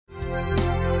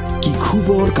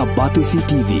Khubor ka Batesi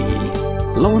TV.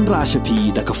 Lawan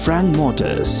Rashapi da ka Khrong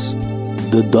Motors.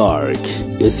 The dark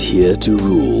is here to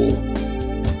rule.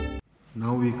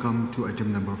 Now we come to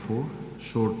item number 4,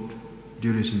 short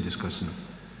duration discussion.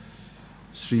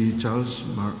 Sri Charles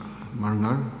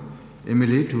Marngar,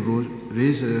 MLA, to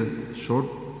raise a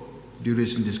short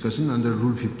duration discussion under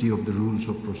Rule 50 of the Rules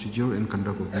of Procedure and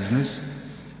Conduct of Business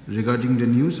regarding the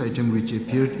news item which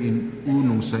appeared in U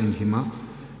Nongsa in Hima,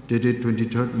 dated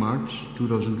 23rd March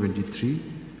 2023,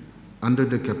 under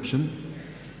the caption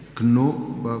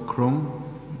Khrong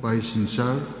by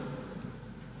Sinsar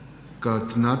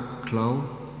Katnat Klau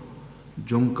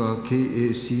Jongka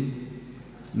Kaac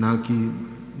Naki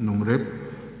Nongrep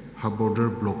Border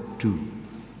Block 2.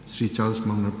 Sri Charles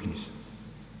Marngar, please.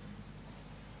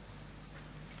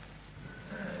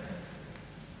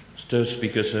 Mr.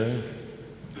 Speaker, sir,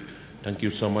 thank you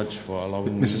so much for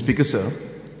allowing me. Mr. Speaker, sir,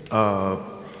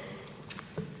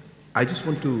 I just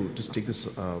want to take this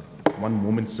one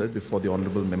moment, sir, before the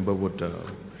honourable member would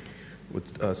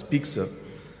speak, sir.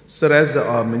 Sir, as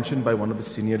mentioned by one of the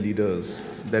senior leaders,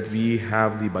 that we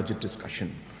have the budget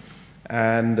discussion,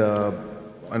 and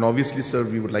obviously, sir,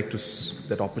 we would like to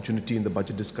that opportunity in the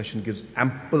budget discussion gives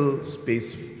ample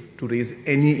space to raise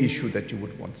any issue that you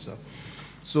would want, sir.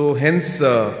 So, hence,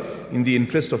 in the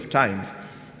interest of time,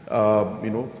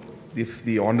 if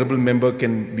the honourable member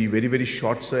can be very, very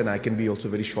short, sir, and I can be also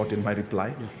very short in my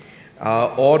reply.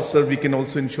 Or, sir, we can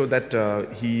also ensure that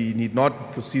he need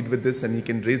not proceed with this and he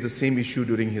can raise the same issue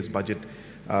during his budget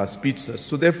speech, sir.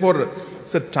 So, therefore,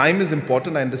 sir, time is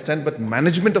important, I understand, but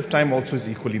management of time also is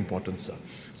equally important, sir.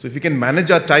 So, if we can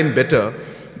manage our time better,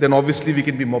 then obviously we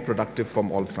can be more productive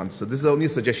from all fronts. So, this is only a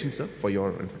suggestion, sir, for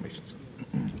your information, sir.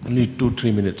 Only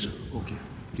 2-3 minutes. Okay,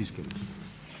 please go.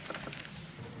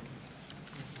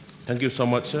 Thank you so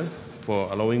much, sir, for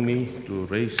allowing me to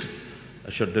raise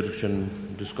a short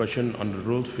duration discussion on the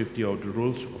Rules 50 of the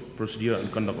Rules of Procedure and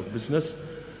Conduct of Business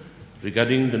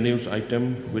regarding the news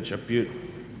item which appeared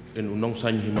in U Nongsa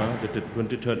in Hima, dated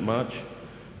 23rd March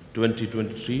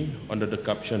 2023, under the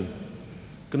caption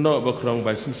Kena Khrong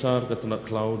by Sinsar Katnat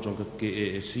Klau Jongka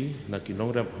Kaac Naki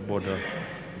Nongrep Border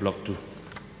Block 2.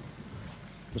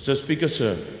 Mr. Speaker,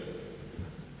 sir,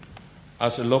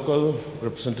 as a local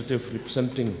representative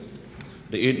representing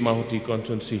the 8th Mahuti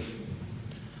constituency,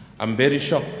 I'm very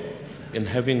shocked in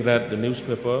having read the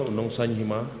newspaper U Nongsa in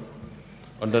Hima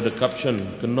under the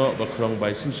caption Kena Khrong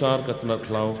by Sinsar Katnat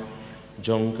Klau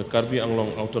Jong Karbi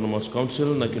Anglong Autonomous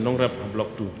Council Naki Nongrep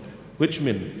Block 2, which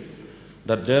means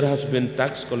that there has been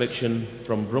tax collection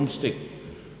from broomstick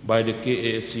by the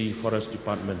Kaac Forest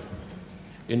Department,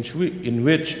 in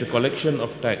which the collection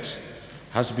of tax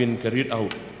has been carried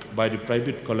out by the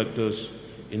private collectors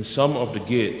in some of the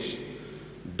gates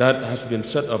that has been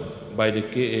set up by the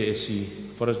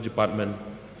Kaac Forest Department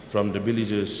from the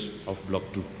villages of Block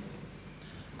 2.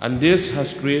 And this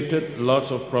has created lots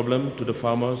of problems to the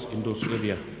farmers in those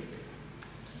areas.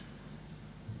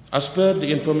 As per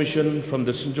the information from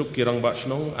the Sinjuk Kirang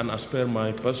Bachnong and as per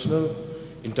my personal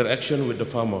interaction with the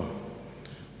farmer,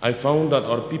 I found that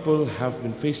our people have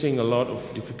been facing a lot of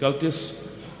difficulties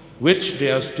which they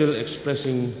are still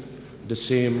expressing the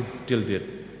same till date.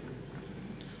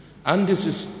 And this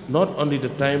is not only the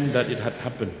time that it had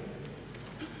happened.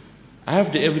 I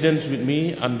have the evidence with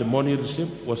me, and the money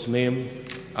receipt was named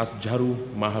as Jaru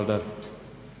Mahaldar.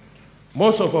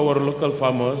 Most of our local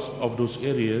farmers of those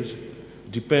areas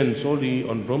depend solely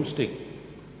on broomstick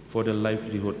for their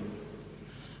livelihood.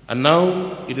 And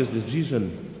now it is the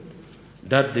season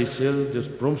that they sell this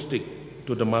broomstick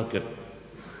to the market.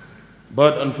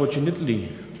 But unfortunately,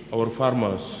 our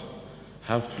farmers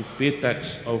have to pay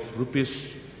tax of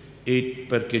rupees 8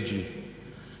 per kg.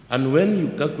 And when you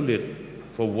calculate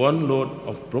for one load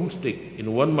of broomstick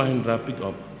in one Mahindra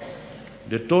pickup,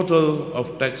 the total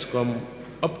of tax come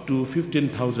up to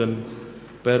 15,000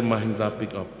 per Mahindra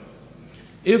pickup.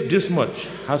 If this much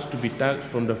has to be taxed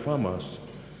from the farmers,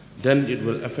 then it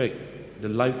will affect the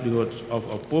livelihoods of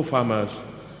our poor farmers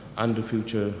and the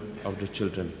future of the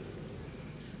children.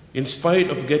 In spite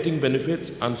of getting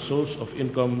benefits and source of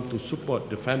income to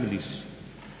support the families,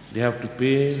 they have to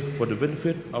pay for the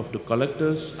benefit of the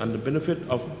collectors and the benefit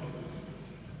of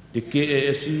the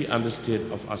Kaac and the state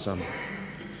of Assam.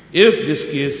 If this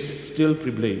case still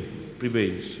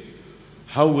prevails,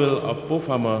 how will a poor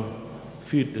farmer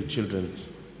feed the children?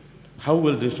 How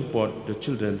will they support the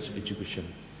children's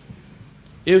education?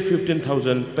 If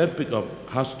 15,000 per pickup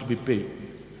has to be paid,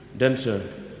 then, sir,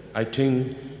 I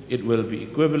think it will be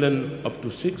equivalent up to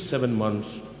 6-7 months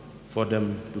for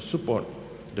them to support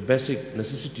the basic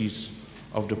necessities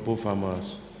of the poor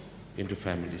farmers in the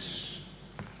families.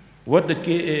 What the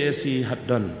KASC had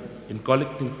done in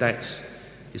collecting tax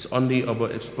is only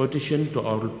about exploitation to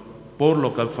our poor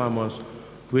local farmers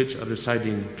which are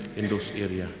residing in those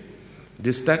areas.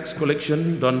 This tax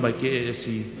collection done by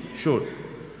KASC showed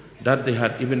that they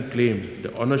had even claimed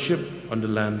the ownership on the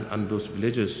land and those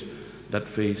villages that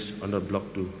face under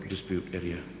Block 2 dispute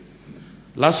area.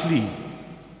 Lastly,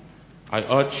 I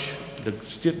urge the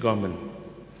state government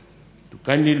to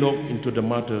kindly look into the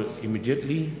matter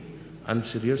immediately and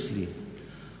seriously,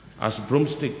 as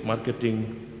broomstick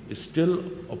marketing is still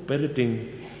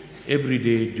operating every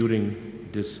day during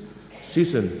this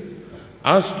season,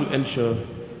 as to ensure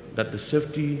that the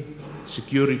safety,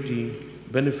 security,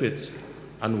 benefits,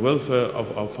 and welfare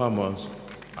of our farmers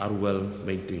are well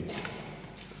maintained.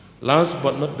 Last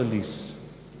but not the least,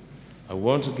 I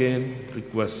once again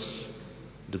request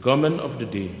the government of the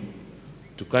day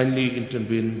to kindly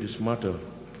intervene in this matter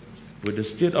with the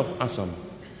state of Assam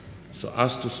so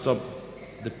as to stop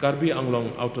the Karbi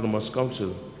Anglong Autonomous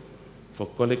Council for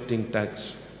collecting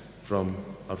tax from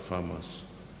our farmers.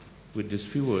 With these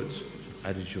few words,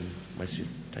 I resume my seat.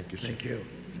 Thank you, sir. Thank you.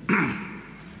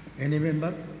 Any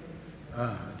member?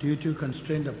 Due to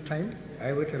constraint of time,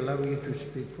 I would allow you to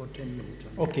speak for 10 minutes.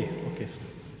 Okay, sir.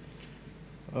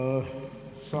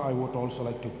 Sir, I would also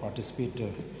like to participate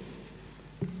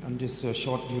in this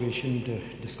short duration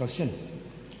discussion,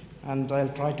 and I'll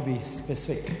try to be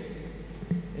specific.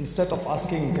 Instead of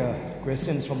asking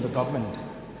questions from the government,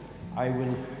 I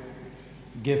will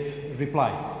give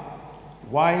reply.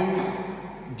 Why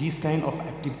these kind of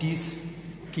activities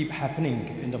keep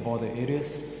happening in the border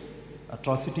areas,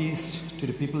 atrocities to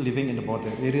the people living in the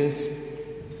border areas?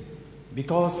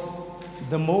 Because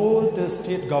the more the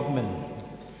state government,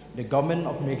 the government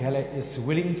of Meghalaya is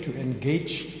willing to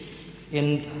engage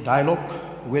in dialogue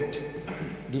with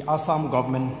the Assam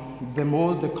government, the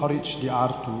more the courage they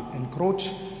are to encroach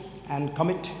and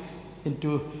commit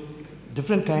into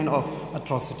different kind of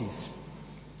atrocities.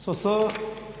 So, sir,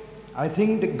 I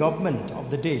think the government of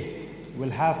the day will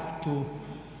have to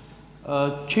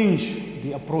change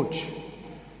the approach,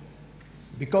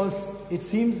 because it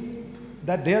seems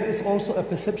that there is also a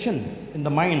perception in the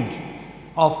mind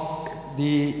of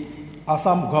the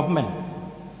Assam government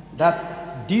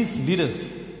that these leaders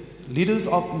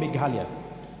of Meghalaya,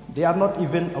 they are not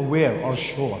even aware or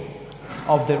sure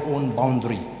of their own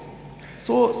boundary.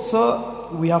 So, sir,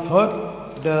 we have heard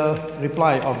the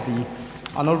reply of the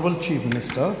Honorable Chief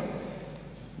Minister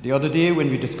the other day when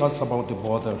we discussed about the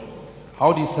border,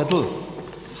 how they settle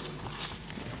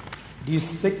these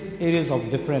 6 areas of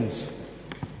difference.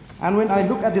 And when I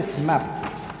look at this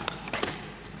map,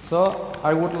 sir,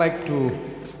 I would like to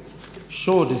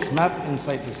show this map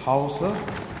inside this house, sir,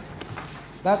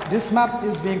 that this map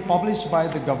is being published by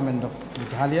the government of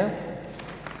Meghalaya,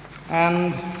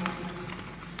 and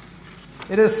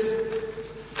it is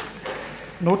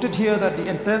noted here that the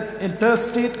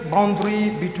interstate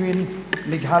boundary between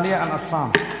Meghalaya and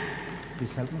Assam.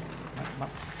 Please help me.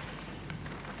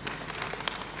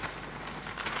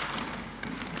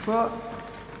 So,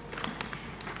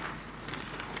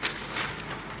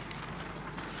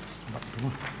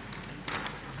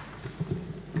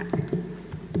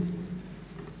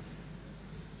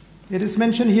 it is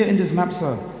mentioned here in this map,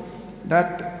 sir,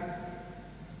 that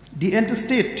the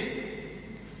interstate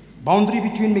boundary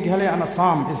between Meghalaya and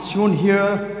Assam is shown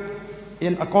here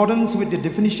in accordance with the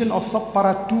definition of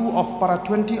sub-para 2 of para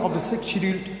 20 of the 6th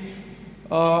schedule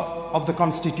of the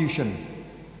Constitution.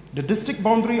 The district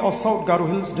boundary of South Garo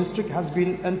Hills district has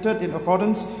been entered in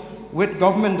accordance with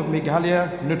Government of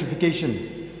Meghalaya notification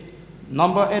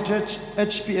number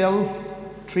HPL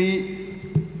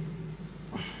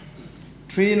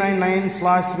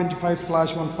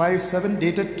 399/75/157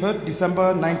 dated 3rd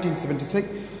December 1976,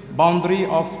 boundary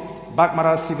of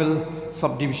Bakmara Civil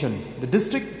Subdivision. The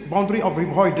district boundary of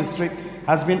Ribhoi district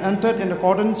has been entered in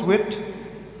accordance with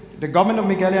the Government of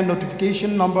Meghalaya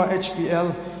notification number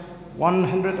HPL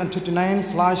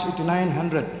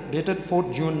 139/8900 dated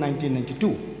 4th June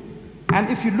 1992. And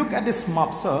if you look at this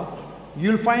map, sir,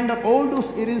 you'll find that all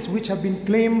those areas which have been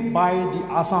claimed by the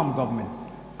Assam government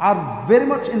are very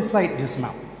much inside this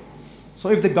map. So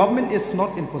if the government is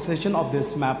not in possession of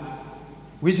this map,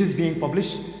 which is being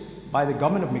published by the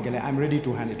government of Meghalaya, I'm ready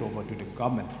to hand it over to the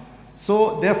government.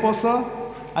 So therefore, sir,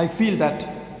 I feel that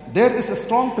there is a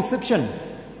strong perception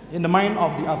in the mind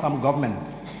of the Assam government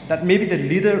that maybe the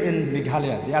leader in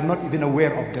Meghalaya, they are not even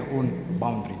aware of their own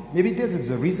boundary. Maybe this is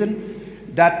the reason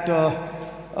that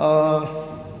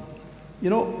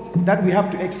that we have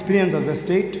to experience as a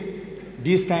state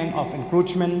these kind of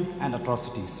encroachment and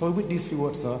atrocities. So with these few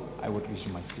words, sir, I would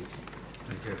resume my seat, sir.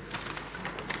 Thank you.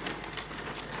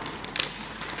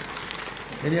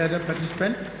 Any other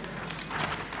participant?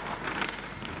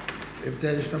 If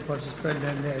there is no participant,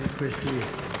 then I request the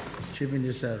Chief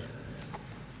Minister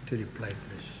to reply,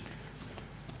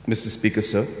 please. Mr. Speaker,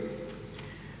 sir,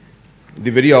 at the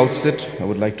very outset, I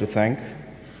would like to thank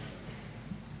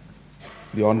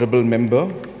the Honourable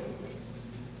Member,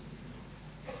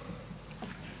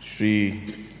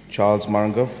 Shri Charles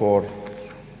Marngar, for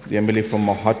the MLA from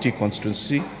Mahati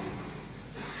constituency,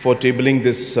 for tabling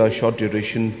this short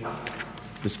duration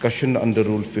discussion under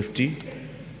Rule 50,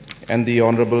 and the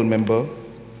Honourable Member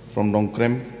from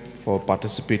Nongkrem for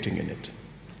participating in it.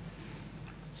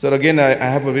 Sir, again, I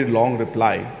have a very long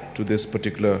reply to this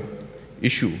particular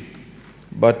issue,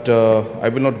 but I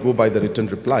will not go by the written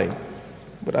reply,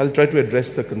 but I'll try to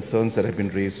address the concerns that have been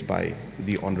raised by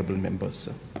the Honourable Members,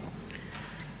 sir.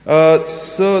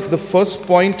 Sir, the first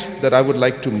point that I would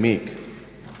like to make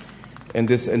in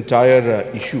this entire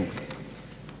issue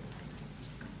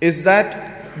is that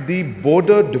the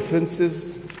border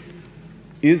differences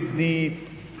is the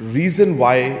reason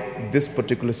why this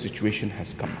particular situation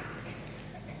has come up.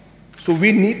 So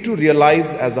we need to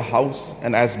realize as a House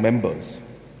and as members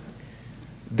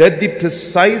that the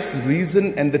precise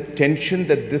reason and the tension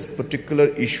that this particular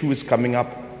issue is coming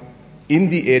up in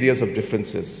the areas of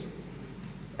differences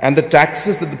and the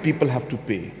taxes that the people have to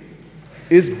pay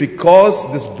is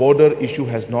because this border issue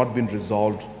has not been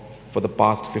resolved for the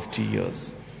past 50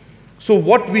 years. So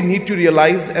what we need to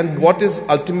realize, and what is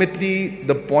ultimately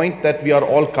the point that we are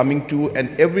all coming to,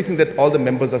 and everything that all the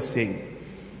members are saying,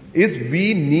 is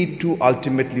we need to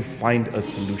ultimately find a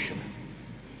solution.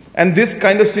 And this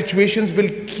kind of situations will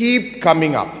keep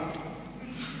coming up.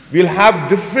 We'll have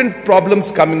different problems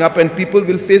coming up, and people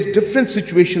will face different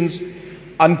situations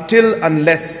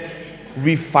unless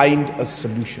we find a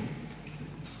solution.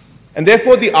 And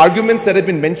therefore, the arguments that have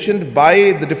been mentioned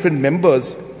by the different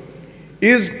members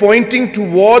is pointing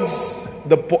towards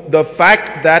the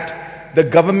fact that the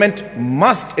government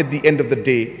must, at the end of the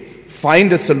day,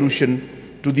 find a solution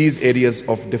to these areas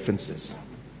of differences.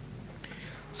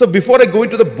 So before I go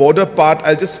into the border part,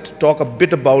 I'll just talk a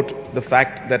bit about the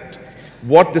fact that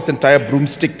what this entire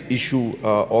broomstick issue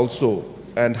also,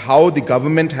 and how the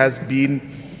government has been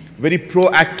very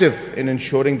proactive in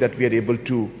ensuring that we are able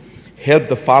to help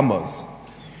the farmers.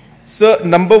 So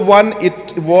number one,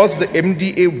 it was the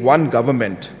MDA-1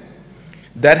 government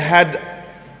that had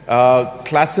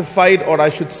classified, or I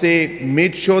should say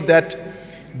made sure that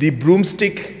the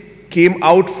broomstick came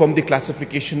out from the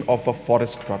classification of a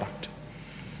forest product.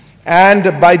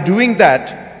 And by doing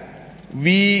that,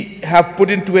 we have put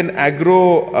into an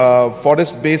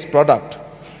agro-forest-based product,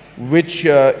 which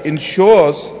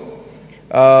ensures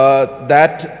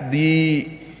that the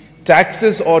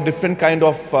taxes or different kind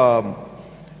of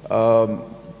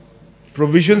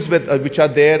provisions which are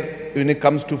there when it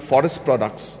comes to forest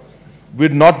products will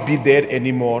not be there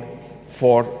anymore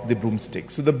for the broomstick.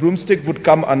 So the broomstick would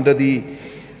come under the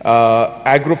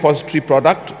agroforestry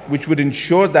product, which would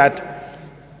ensure that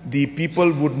the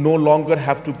people would no longer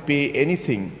have to pay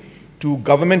anything to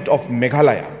government of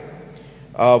Meghalaya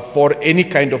for any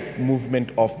kind of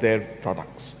movement of their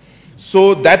products.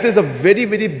 So that is a very,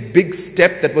 very big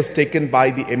step that was taken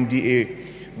by the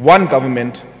MDA-1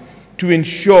 government to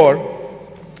ensure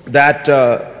that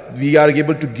we are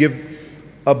able to give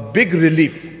a big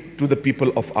relief to the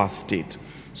people of our state.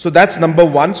 So that's number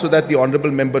one, so that the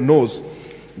honorable member knows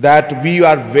that we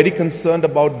are very concerned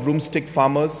about broomstick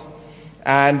farmers,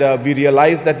 and we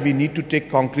realize that we need to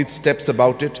take concrete steps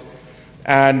about it,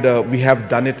 and we have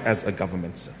done it as a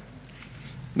government, sir.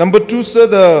 Number two, sir,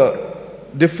 the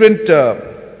different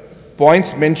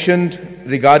points mentioned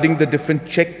regarding the different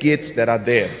check gates that are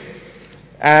there,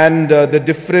 and the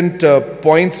different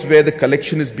points where the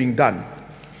collection is being done.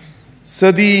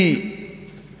 So the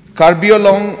Karbi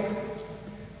Anglong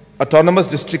Autonomous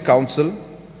District Council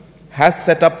has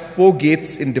set up 4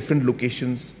 gates in different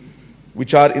locations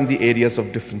which are in the areas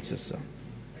of differences, sir.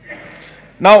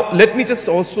 Now, let me just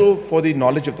also, for the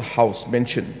knowledge of the House,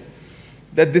 mention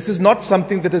that this is not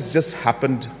something that has just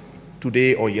happened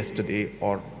today or yesterday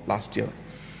or last year.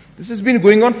 This has been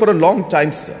going on for a long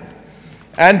time, sir.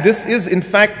 And this is, in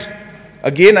fact,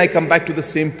 again, I come back to the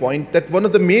same point, that one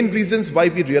of the main reasons why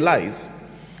we realize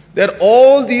that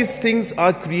all these things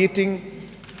are creating,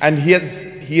 and he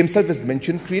himself has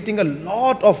mentioned, creating a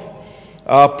lot of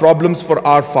problems for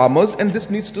our farmers, and this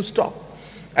needs to stop.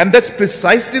 And that's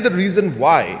precisely the reason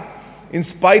why, in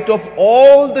spite of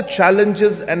all the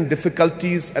challenges and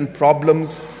difficulties and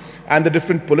problems and the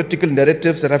different political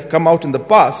narratives that have come out in the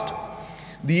past,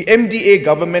 the MDA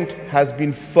government has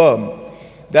been firm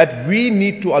that we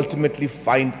need to ultimately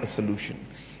find a solution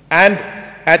and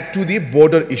to the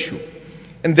border issue.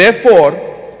 And therefore,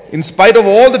 in spite of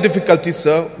all the difficulties,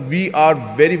 sir, we are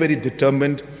very, very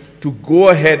determined to go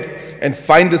ahead and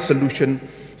find a solution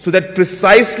so that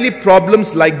precisely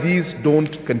problems like these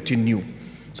don't continue,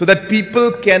 so that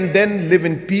people can then live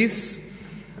in peace,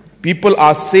 people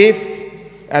are safe,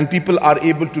 and people are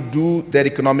able to do their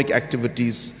economic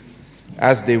activities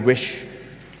as they wish.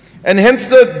 And hence,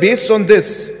 sir, based on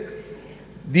this,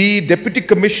 the deputy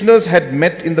commissioners had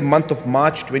met in the month of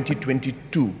March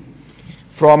 2022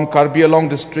 from Karbi Anglong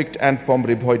district and from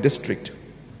Ribhoi district.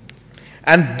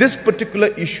 And this particular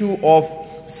issue of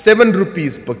 7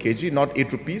 rupees per kg, not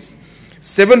 8 rupees,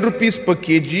 7 rupees per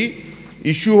kg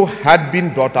issue had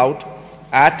been brought out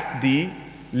at the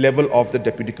level of the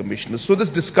deputy commissioners. So this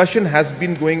discussion has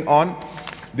been going on.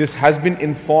 This has been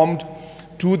informed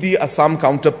to the Assam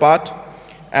counterpart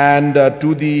and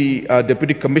to the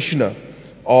deputy commissioner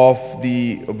of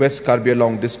the West Karbi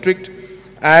Anglong district.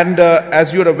 And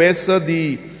as you are aware, sir,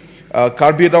 the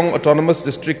Karbi Anglong Autonomous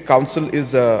District Council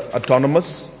is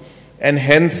autonomous, and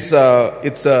hence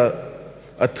it's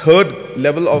a third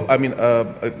level of,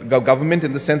 government,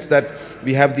 in the sense that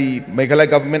we have the Meghalaya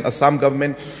government, Assam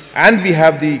government, and we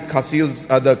have the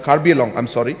Karbi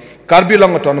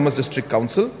Anglong Autonomous District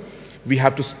Council. We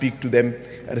have to speak to them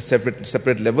at a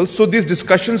separate level. So these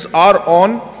discussions are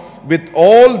on with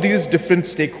all these different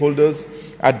stakeholders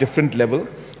at different level.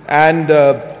 And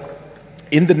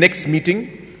in the next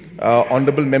meeting,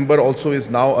 Honorable Member also is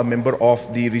now a member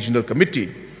of the regional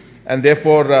committee. And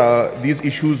therefore, these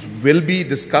issues will be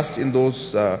discussed in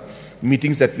those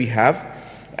meetings that we have.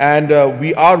 And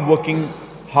we are working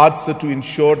hard, sir, to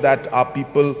ensure that our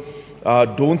people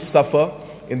don't suffer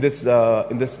in this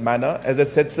manner. As I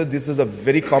said, sir, this is a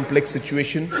very complex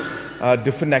situation.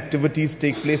 Different activities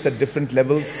take place at different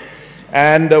levels.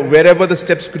 And wherever the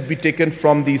steps could be taken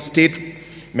from the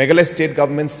Meghalaya state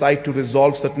government side to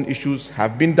resolve certain issues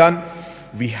have been done.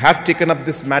 We have taken up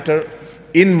this matter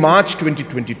in March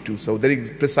 2022. So there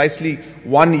is precisely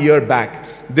 1 year back,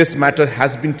 this matter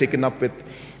has been taken up with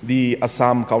the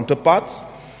Assam counterparts.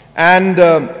 And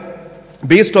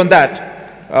based on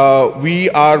that, we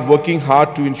are working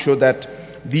hard to ensure that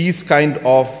these kind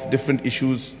of different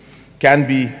issues can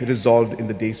be resolved in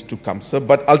the days to come, sir.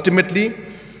 But ultimately,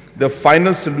 the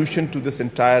final solution to this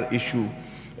entire issue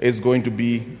is going to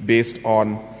be based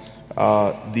on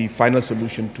the final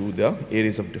solution to the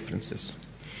areas of differences.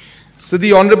 So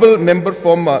the Honorable Member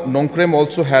from Nongkrem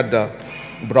also had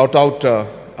brought out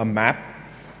a map,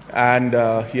 and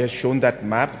he has shown that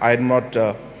map.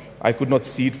 I could not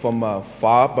see it from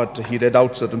far, but he read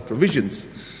out certain provisions.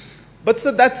 But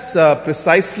sir, that's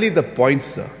precisely the point,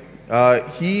 sir.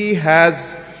 He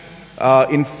has,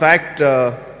 in fact,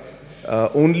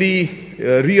 only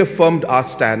reaffirmed our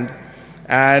stand,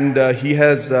 and he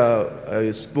has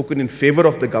spoken in favor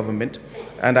of the government,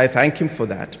 and I thank him for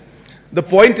that. The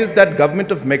point is that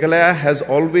government of Meghalaya has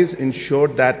always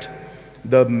ensured that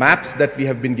the maps that we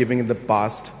have been giving in the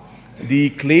past, the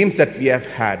claims that we have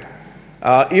had,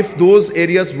 if those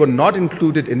areas were not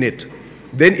included in it,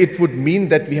 then it would mean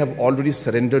that we have already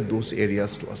surrendered those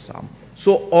areas to Assam.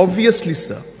 So obviously,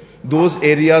 sir, those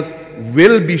areas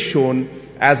will be shown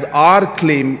as our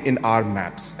claim in our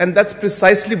maps. And that's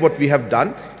precisely what we have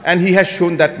done. And he has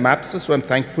shown that map, sir, so I'm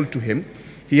thankful to him.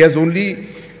 He has only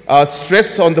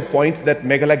stressed on the point that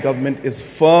Meghalaya government is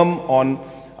firm on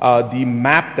the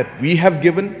map that we have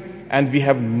given, and we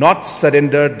have not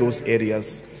surrendered those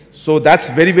areas. So that's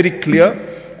very, very clear.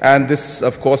 And this,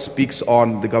 of course, speaks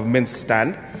on the government's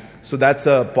stand. So that's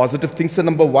a positive thing, sir,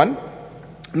 number one.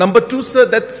 Number two, sir,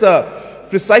 that's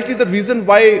precisely the reason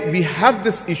why we have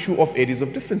this issue of areas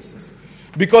of differences.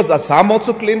 Because Assam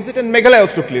also claims it and Meghalaya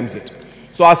also claims it.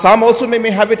 So Assam also may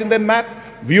have it in their map,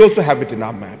 we also have it in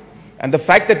our map. And the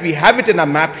fact that we have it in our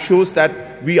map shows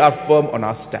that we are firm on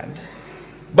our stand.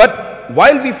 But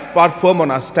while we are firm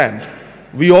on our stand,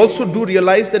 we also do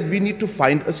realize that we need to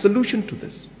find a solution to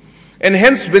this. And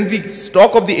hence, when we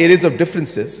talk of the areas of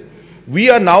differences, we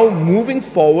are now moving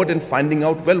forward and finding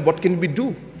out, well, what can we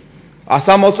do?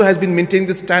 Assam also has been maintaining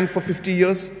this stand for 50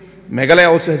 years.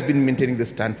 Meghalaya also has been maintaining this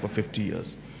stand for 50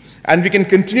 years. And we can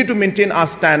continue to maintain our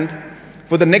stand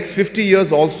for the next 50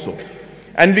 years also.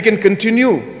 And we can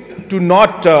continue to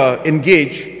not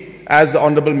engage, as the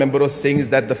Honorable Member was saying, is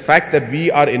that the fact that we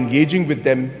are engaging with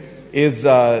them is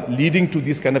leading to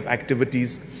these kind of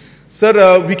activities.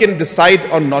 Sir, we can decide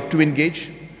on not to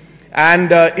engage.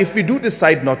 And if we do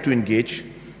decide not to engage,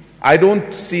 I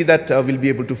don't see that we'll be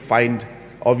able to find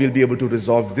or we'll be able to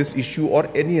resolve this issue or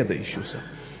any other issue, sir.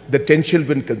 The tension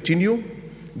will continue.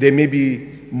 There may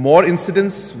be more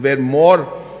incidents where more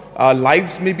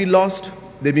lives may be lost.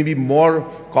 There may be more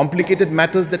complicated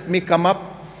matters that may come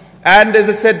up. And as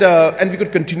I said, and we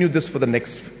could continue this for the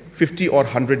next 50 or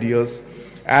 100 years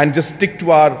and just stick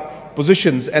to our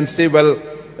positions and say, well,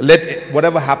 let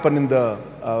whatever happen in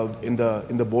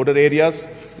the border areas,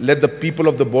 let the people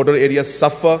of the border areas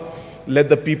suffer, let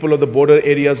the people of the border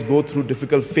areas go through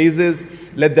difficult phases,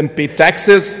 let them pay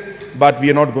taxes, but we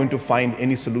are not going to find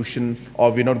any solution,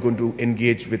 or we're not going to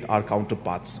engage with our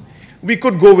counterparts. We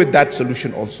could go with that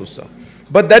solution also, sir.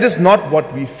 But that is not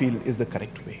what we feel is the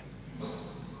correct way.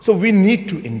 So we need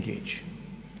to engage.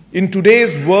 In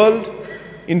today's world,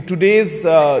 in today's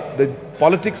the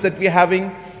politics that we are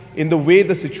having, in the way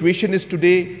the situation is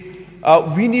today,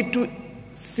 we need to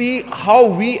see how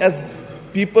we as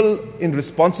people in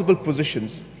responsible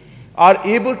positions are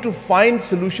able to find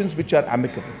solutions which are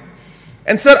amicable.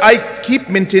 And sir, I keep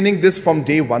maintaining this from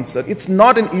day one, sir. It's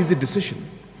not an easy decision.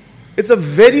 It's a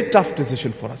very tough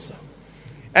decision for us, sir.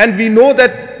 And we know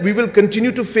that we will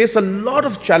continue to face a lot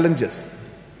of challenges.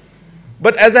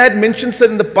 But as I had mentioned, sir,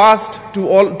 in the past to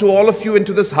all of you and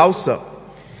to this house, sir,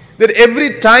 that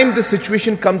every time this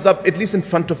situation comes up, at least in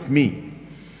front of me,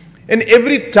 and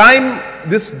every time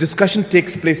this discussion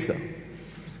takes place,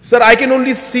 sir, I can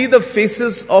only see the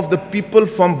faces of the people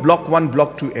from Block 1,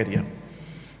 Block 2 area.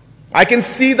 I can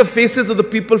see the faces of the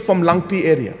people from Langpi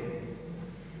area,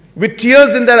 with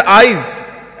tears in their eyes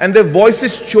and their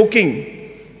voices choking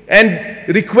and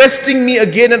requesting me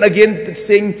again and again,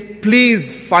 saying,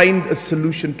 please find a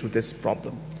solution to this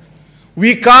problem.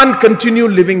 We can't continue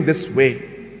living this way.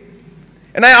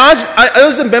 And I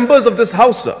urge the members of this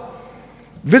house, sir,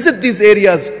 visit these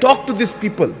areas, talk to these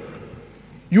people.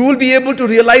 You will be able to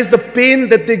realize the pain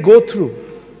that they go through.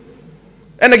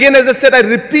 And again, as I said, I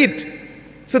repeat,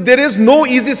 so there is no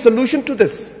easy solution to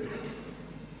this.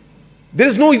 There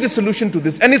is no easy solution to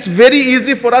this. And it's very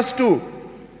easy for us to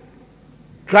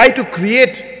try to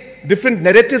create different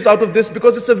narratives out of this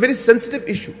because it's a very sensitive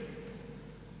issue.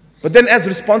 But then as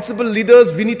responsible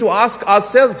leaders, we need to ask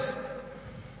ourselves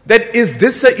that is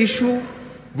this an issue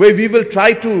where we will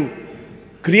try to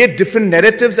create different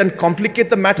narratives and complicate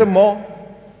the matter more?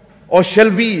 Or shall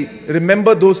we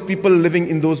remember those people living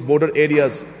in those border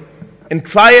areas and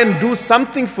try and do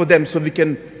something for them so we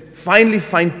can finally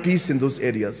find peace in those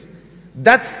areas?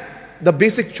 That's the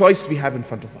basic choice we have in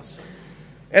front of us.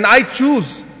 And I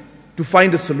choose to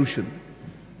find a solution.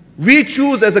 We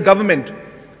choose as a government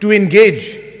to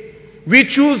engage. We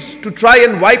choose to try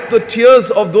and wipe the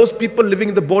tears of those people living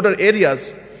in the border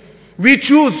areas. We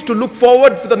choose to look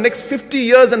forward for the next 50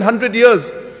 years and 100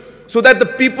 years so that the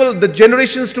people, the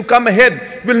generations to come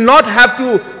ahead will not have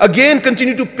to again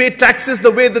continue to pay taxes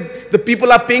the way that the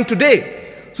people are paying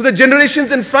today. So the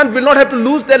generations in front will not have to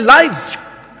lose their lives.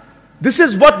 This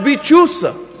is what we choose,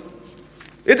 sir.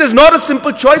 It is not a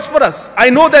simple choice for us.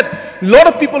 I know that a lot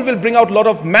of people will bring out a lot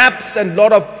of maps and a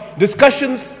lot of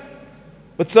discussions.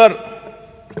 But sir,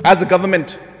 as a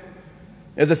government,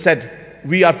 as I said,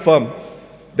 we are firm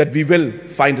that we will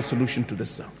find a solution to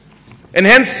this, sir. And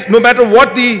hence, no matter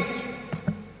what the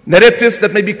narratives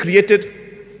that may be created,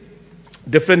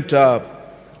 different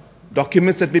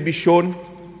documents that may be shown,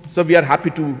 so we are happy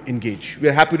to engage. We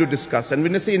are happy to discuss. And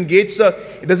when I say engage, sir,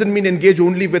 it doesn't mean engage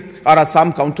only with our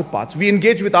Assam counterparts. We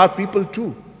engage with our people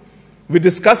too. We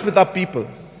discuss with our people.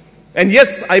 And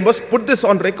yes, I must put this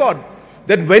on record,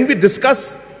 that when we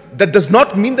discuss, that does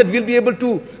not mean that we'll be able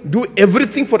to do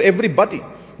everything for everybody.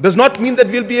 Does not mean that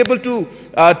we'll be able to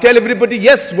tell everybody,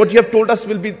 yes, what you have told us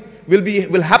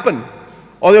will happen,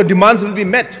 or your demands will be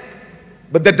met.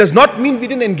 But that does not mean we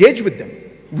didn't engage with them.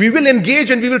 We will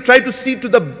engage and we will try to see to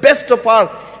the best of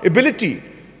our ability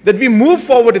that we move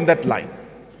forward in that line.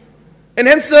 And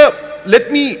hence, sir,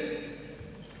 let me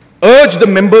urge the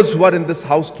members who are in this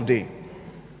house today,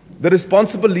 the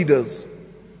responsible leaders.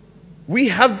 We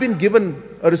have been given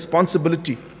a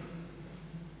responsibility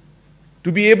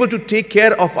to be able to take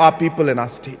care of our people and our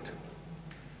state.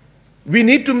 We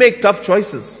need to make tough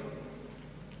choices.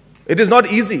 It is not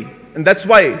easy, and that's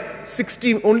why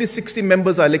only 60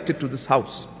 members are elected to this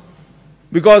house,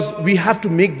 because we have to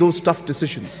make those tough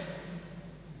decisions.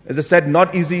 As I said,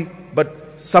 not easy,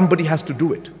 but somebody has to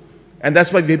do it. And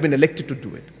that's why we've been elected to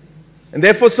do it. And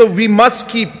therefore, sir, we must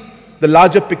keep the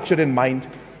larger picture in mind.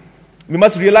 We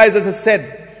must realize, as I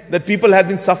said, that people have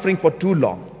been suffering for too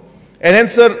long. And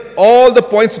hence, sir, all the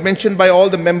points mentioned by all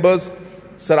the members,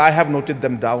 sir, I have noted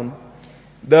them down.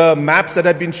 The maps that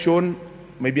have been shown,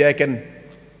 maybe I can,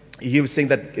 he was saying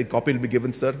that a copy will be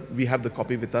given, sir. We have the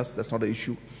copy with us. That's not an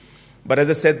issue. But as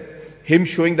I said, him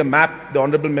showing the map, the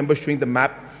honorable member showing the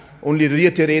map, only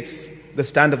reiterates the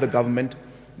stand of the government,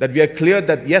 that we are clear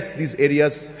that yes, these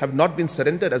areas have not been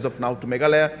surrendered as of now to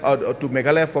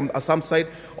Meghalaya from the Assam side,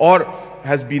 or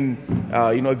has been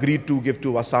agreed to give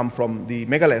to Assam from the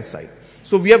Meghalaya side.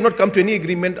 So we have not come to any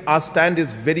agreement. Our stand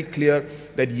is very clear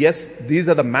that yes, these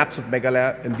are the maps of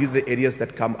Meghalaya and these are the areas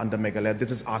that come under Meghalaya. This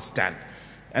is our stand.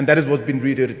 And that is what's been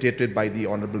reiterated by the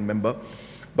honorable member.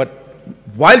 But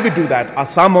while we do that,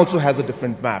 Assam also has a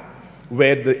different map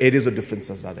where the areas of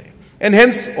differences are there. And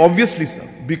hence, obviously, sir,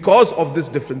 because of these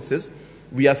differences,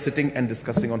 we are sitting and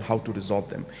discussing on how to resolve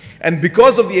them. And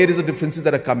because of the areas of differences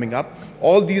that are coming up,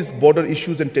 all these border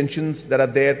issues and tensions that are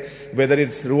there, whether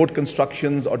it's road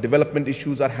constructions or development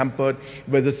issues are hampered,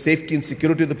 whether safety and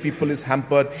security of the people is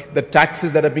hampered, the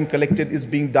taxes that are being collected is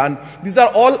being done. These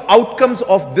are all outcomes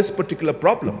of this particular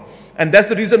problem. And that's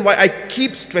the reason why I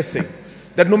keep stressing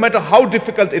that no matter how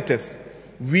difficult it is,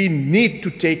 we need to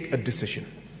take a decision.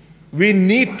 We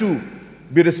need to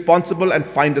be responsible and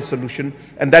find a solution.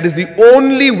 And that is the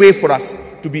only way for us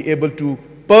to be able to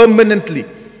permanently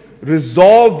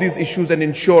resolve these issues and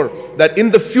ensure that in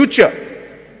the future,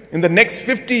 in the next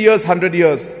 50 years, 100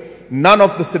 years, none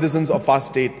of the citizens of our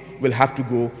state will have to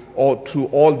go through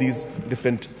all these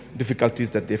different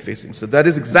difficulties that they're facing. So that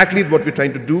is exactly what we're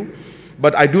trying to do.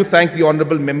 But I do thank the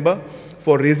honorable member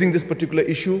for raising this particular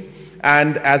issue.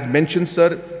 And as mentioned,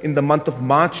 sir, in the month of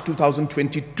March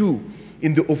 2022,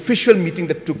 in the official meeting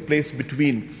that took place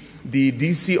between the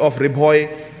DC of Ribhoy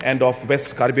and of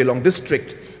West Karbi Anglong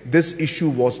district, this issue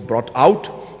was brought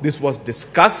out, this was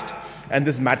discussed, and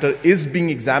this matter is being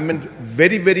examined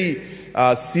very, very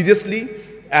seriously.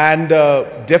 And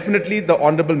definitely the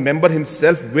honorable member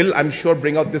himself will, I'm sure,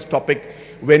 bring out this topic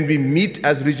when we meet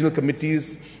as regional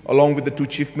committees along with the two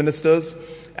chief ministers.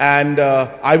 And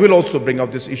I will also bring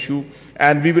out this issue,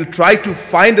 and we will try to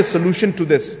find a solution to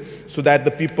this so that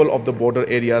the people of the border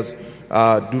areas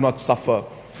do not suffer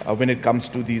when it comes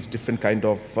to these different kind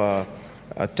of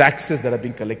taxes that are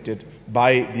being collected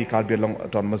by the Karbi Anglong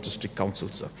Autonomous District Council,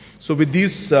 sir. So with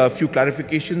these few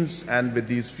clarifications and with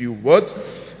these few words,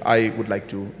 I would like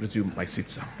to resume my seat,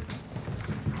 sir.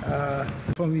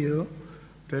 From you,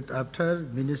 that after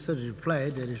Minister's reply,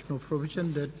 there is no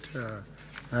provision that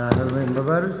other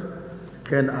members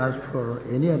can ask for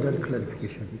any other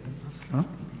clarification. Huh?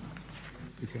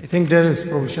 I think there is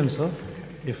provision, sir.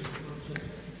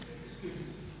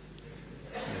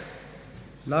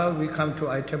 Now we come to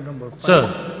item number 5.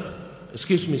 Sir,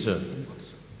 excuse me, sir.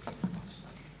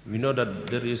 We know that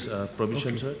there is a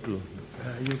provision, sir, to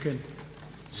you can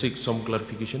seek some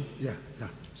clarification. Yeah.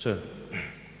 Sir,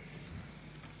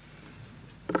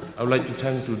 I would like to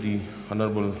thank to the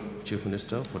Honorable Chief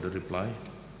Minister for the reply.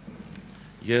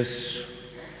 Yes,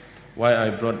 why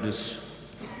I brought this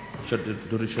short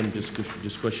duration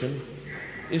discussion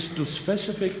is to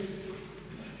specific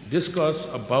discuss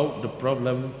about the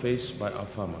problem faced by our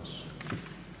farmers.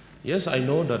 Yes, I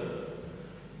know that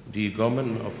the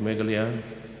government of Meghalaya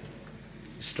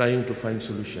is trying to find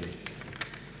solution.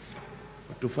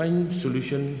 But to find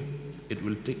solution, it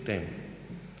will take time.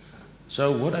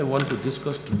 So what I want to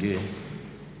discuss today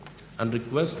and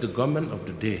request the government of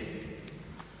the day,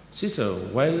 see, sir,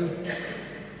 while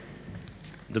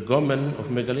the government of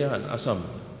Meghalaya and Assam,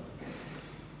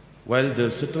 while the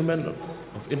settlement of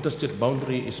interstate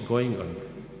boundary is going on,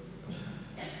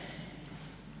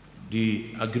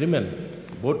 the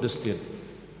agreement, both the states,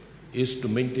 is to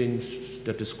maintain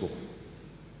status quo.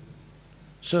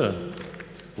 Sir,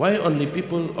 why only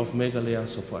people of Meghalaya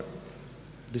suffered?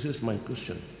 This is my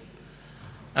question.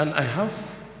 And I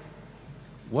have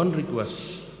one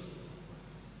request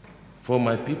for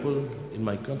my people in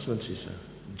my constituency, sir.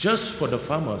 Just for the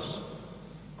farmers,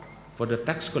 for the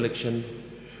tax collection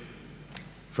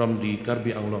from the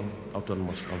Karbi Anglong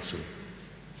Autonomous Council.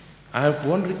 I have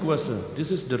one request, sir.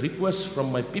 This is the request from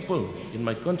my people in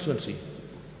my constituency.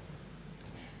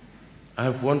 I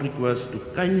have one request to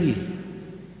kindly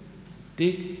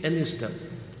take any step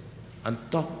and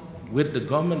talk with the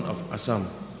government of Assam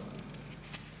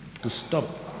to stop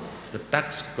the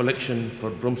tax collection for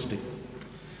broomstick.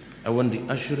 I want the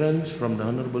assurance from the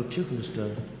Honorable Chief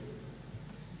Minister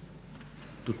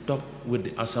to talk with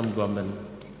the Assam government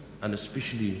and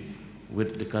especially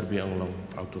with the Karbi Anglong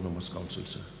Autonomous Council,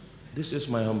 sir. This is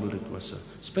my humble request, sir.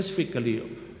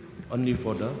 Specifically only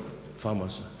for the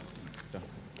farmers, sir.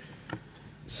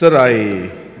 Sir, I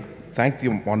thank the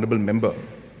honorable member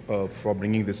for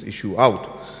bringing this issue out.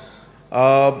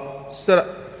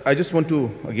 Sir, I just want to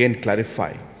again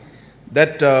clarify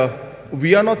that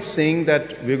we are not saying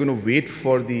that we're going to wait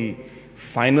for the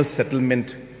final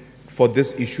settlement for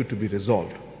this issue to be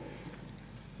resolved.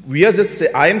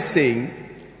 I am saying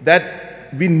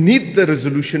that we need make the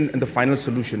resolution and the final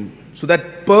solution so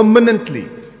that permanently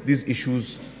these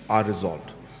issues are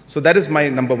resolved. So that is my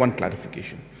number one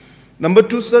clarification. Number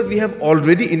two, sir, we have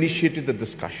already initiated the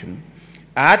discussion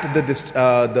at the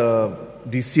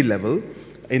DC level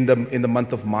in the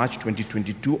month of March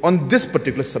 2022 on this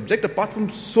particular subject. Apart from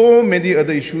so many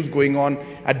other issues going on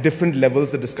at different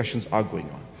levels, the discussions are going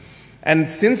on. And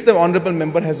since the honourable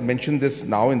member has mentioned this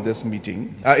now in this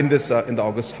meeting, in the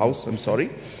August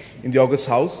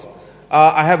House,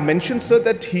 I have mentioned, sir,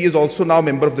 that he is also now a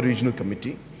member of the regional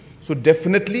committee. So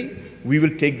definitely we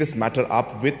will take this matter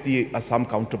up with the Assam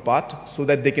counterpart so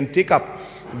that they can take up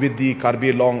with the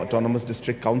Karbi Anglong Autonomous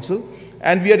District Council,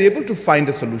 and we are able to find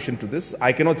a solution to this.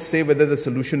 I cannot say whether the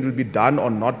solution will be done or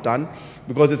not done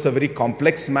because it's a very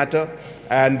complex matter,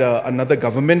 and another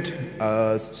government,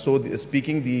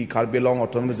 speaking, the Karbi Anglong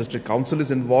Autonomous District Council is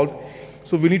involved.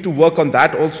 So we need to work on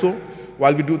that also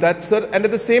while we do that, sir. And at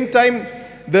the same time,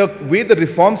 the way the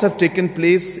reforms have taken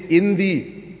place in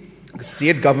the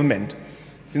state government,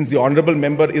 since the honourable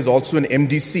member is also an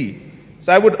MDC,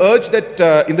 so I would urge that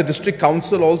in the district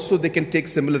council also they can take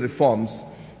similar reforms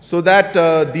so that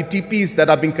the TPs that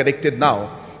are being collected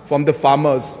now from the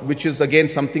farmers, which is again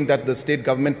something that the state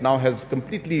government now has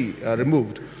completely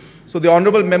removed. So the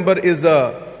honourable member is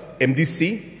a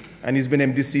MDC, and he's been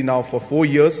MDC now for 4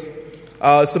 years.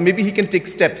 So maybe he can take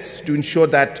steps to ensure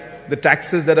that the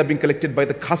taxes that are being collected by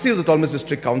the Kaac Autonomous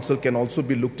District Council can also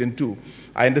be looked into.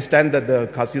 I understand that the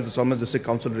Kaac Autonomous District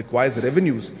Council requires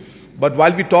revenues, but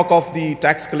while we talk of the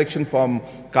tax collection from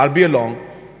Karbi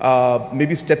Anglong,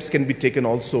 maybe steps can be taken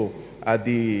also at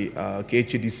the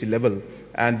KHADC level,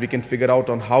 and we can figure out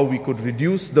on how we could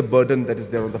reduce the burden that is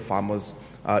there on the farmers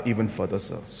even further,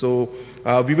 sir. So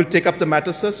we will take up the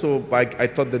matter, sir. So I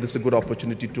thought that this is a good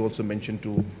opportunity to also mention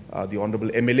to the Honourable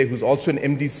MLA, who's also an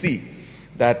MDC,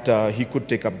 that he could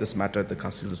take up this matter at the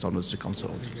Kaac Autonomous District Council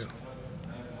also.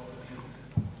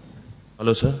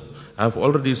 Hello, sir. I have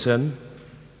already sent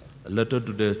a letter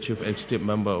to the Chief Executive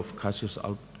Member of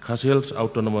Kaac Hills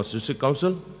Autonomous District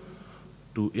Council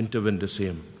to intervene the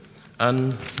same.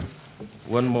 And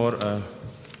one more,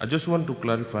 I just want to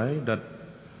clarify that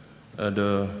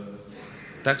the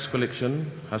tax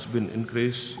collection has been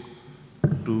increased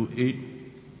to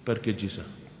 8 per kg, sir.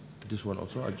 This one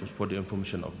also, just for the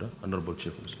information of the Honourable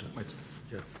Chief Minister.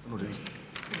 Yeah.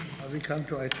 We come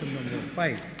to item number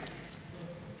 5.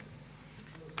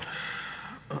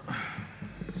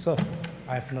 Sir,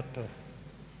 I have not.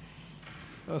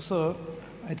 Sir,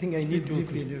 I think I need to.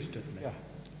 Yeah,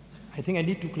 I think I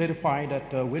need to clarify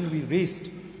that when we raised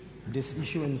this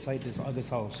issue inside this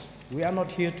August House, we are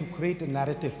not here to create a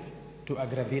narrative to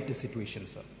aggravate the situation,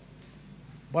 sir.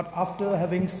 But after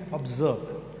having observed,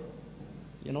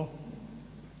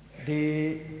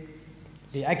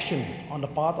 the action on the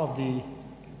part of the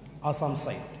Assam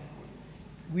side,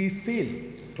 we fail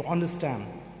to understand.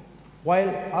 While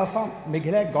Assam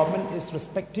Meghalaya government is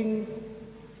respecting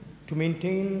to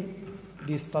maintain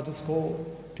the status quo,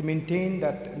 to maintain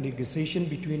that negotiation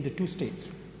between the two states,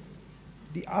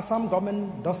 the Assam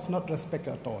government does not respect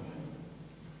at all.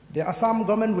 The Assam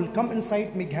government will come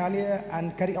inside Meghalaya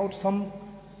and carry out some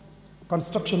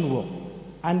construction work,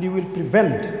 and you will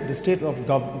prevent the state of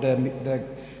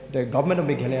the government of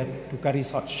Meghalaya to carry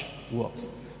such works.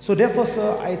 So therefore,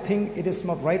 sir, I think it is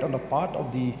not right on the part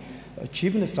of the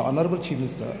Chief Minister, Honourable Chief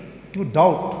Minister, to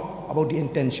doubt about the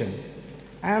intention.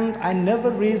 And I never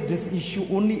raised this issue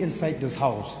only inside this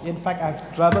house. In fact,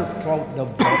 I've traveled throughout the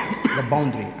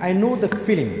boundary. I know the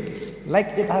feeling, like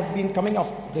it has been coming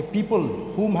up, the people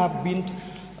whom have been,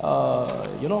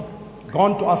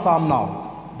 gone to Assam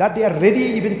now, that they are ready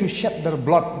even to shed their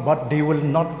blood, but they will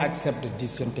not accept the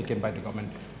decision taken by the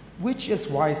government. Which is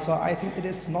why, sir, I think it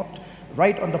is not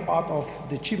right on the part of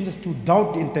the Chief Minister to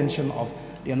doubt the intention of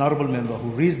the honourable member who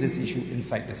raised this issue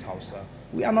inside this house, sir.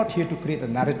 We are not here to create a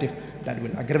narrative that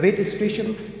will aggravate the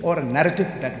situation or a narrative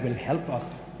that will help us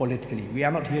politically. We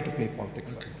are not here to play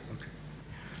politics, sir. Okay.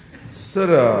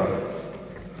 Sir,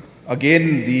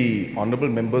 again, the honourable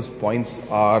member's points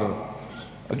are,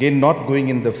 again, not going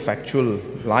in the factual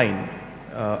line.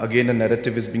 Again, a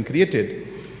narrative is being created.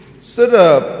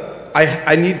 Sir,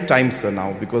 I need time, sir,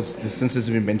 now, because since it's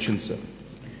been mentioned, sir.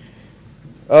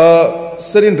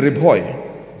 Sir, in Ribhoy,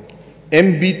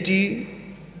 MBT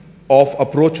of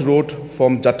approach road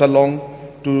from Jatalong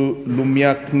to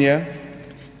Lumiaknya,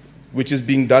 which is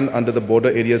being done under the border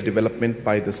areas development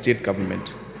by the state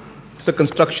government. So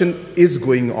construction is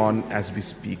going on as we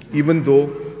speak, even though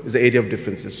there's an area of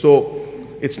differences. So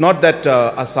it's not that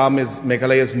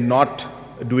Meghalaya is not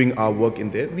doing our work in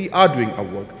there. We are doing our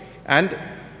work, and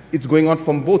it's going on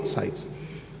from both sides.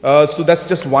 So that's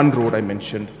just one road I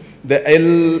mentioned. The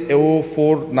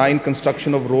LO49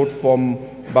 construction of road from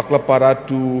Baklapara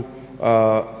to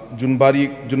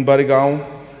Junbari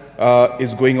Gaon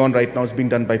is going on right now. It's being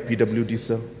done by PWD,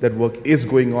 sir. That work is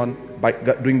going on,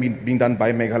 being done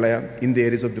by Meghalaya in the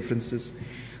areas of differences.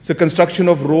 So construction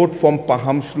of road from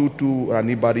Pahamshru to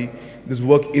Ranibari, this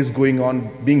work is going on,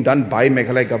 being done by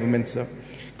Meghalaya government, sir.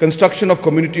 Construction of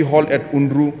community hall at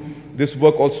Unru, this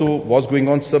work also was going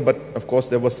on, sir, but of course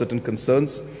there were certain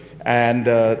concerns. And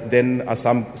then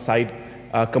Assam side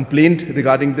complained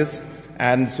regarding this,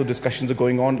 and so discussions are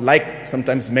going on, like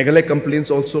sometimes Meghalaya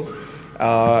complaints also,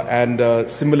 and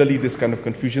similarly this kind of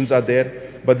confusions are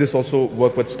there, but this also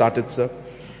work was started, sir.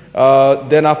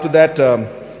 Then after that,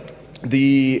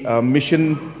 the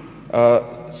mission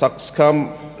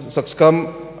Sakskam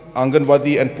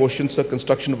Anganwadi and Poshan, sir,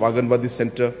 construction of Anganwadi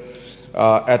center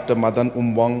at Madan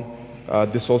Umwang,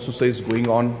 this also, sir, is going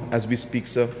on as we speak,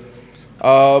 sir.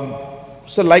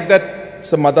 So like that,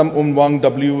 so Madam Umwang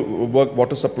W work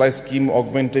water supply scheme,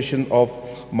 augmentation of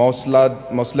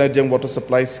Mausladjang water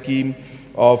supply scheme,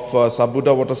 of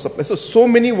Sabuda water supply. So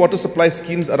many water supply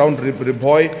schemes around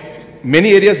Ribhoi,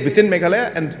 many areas within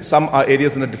Meghalaya, and some are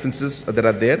areas and the differences that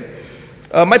are there.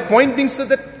 My point being, sir,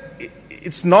 that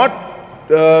it's not,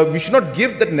 we should not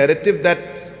give that narrative that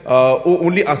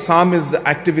only Assam is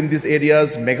active in these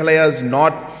areas, Meghalaya is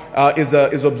not. Is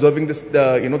observing this,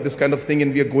 this kind of thing,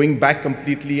 and we are going back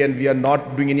completely, and we are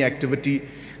not doing any activity.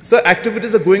 So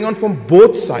activities are going on from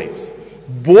both sides.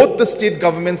 Both the state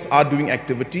governments are doing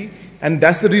activity, and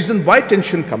that's the reason why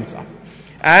tension comes up.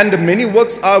 And many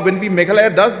works are, when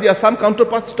Meghalaya does, the Assam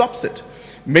counterpart stops it.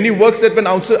 Many works that when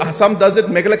Assam does it,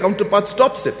 Meghalaya counterpart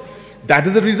stops it. That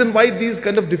is the reason why these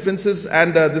kind of differences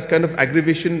and this kind of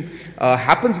aggravation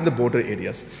happens in the border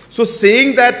areas. So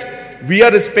saying that we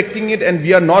are respecting it and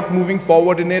we are not moving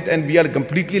forward in it and we are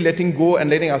completely letting go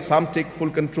and letting Assam take full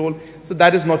control, so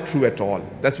that is not true at all.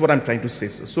 That's what I'm trying to say,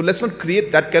 sir. So let's not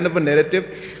create that kind of a narrative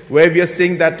where we are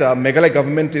saying that Meghalaya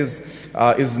government is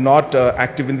not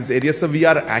active in this area. So we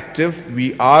are active.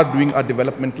 We are doing our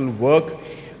developmental work.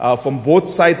 From both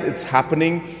sides it's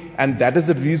happening. And that is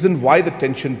the reason why the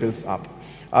tension builds up.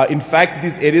 In fact,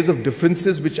 these areas of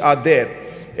differences which are there,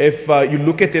 if you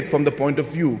look at it from the point of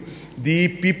view, the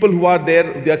people who are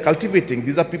there, they are cultivating.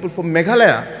 These are people from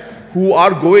Meghalaya who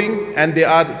are going and they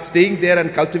are staying there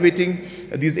and cultivating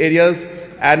these areas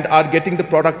and are getting the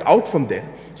product out from there.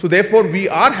 So therefore, we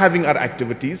are having our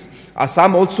activities.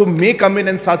 Assam also may come in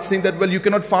and start saying that, well, you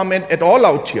cannot farm at all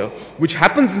out here, which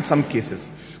happens in some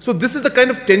cases. So this is the kind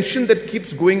of tension that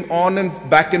keeps going on and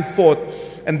back and forth.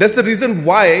 And that's the reason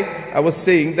why I was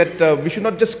saying that we should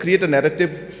not just create a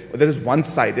narrative that is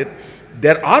one-sided.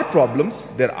 There are problems,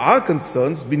 there are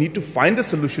concerns, we need to find a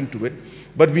solution to it,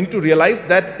 but we need to realize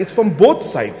that it's from both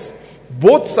sides.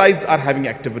 Both sides are having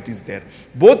activities there.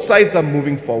 Both sides are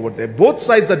moving forward there. Both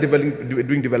sides are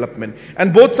doing development.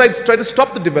 And both sides try to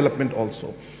stop the development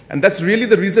also. And that's really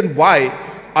the reason why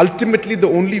ultimately the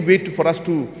only way for us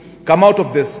to come out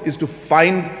of this is to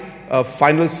find a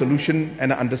final solution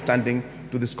and an understanding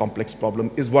to this complex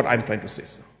problem is what I'm trying to say,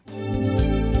 sir.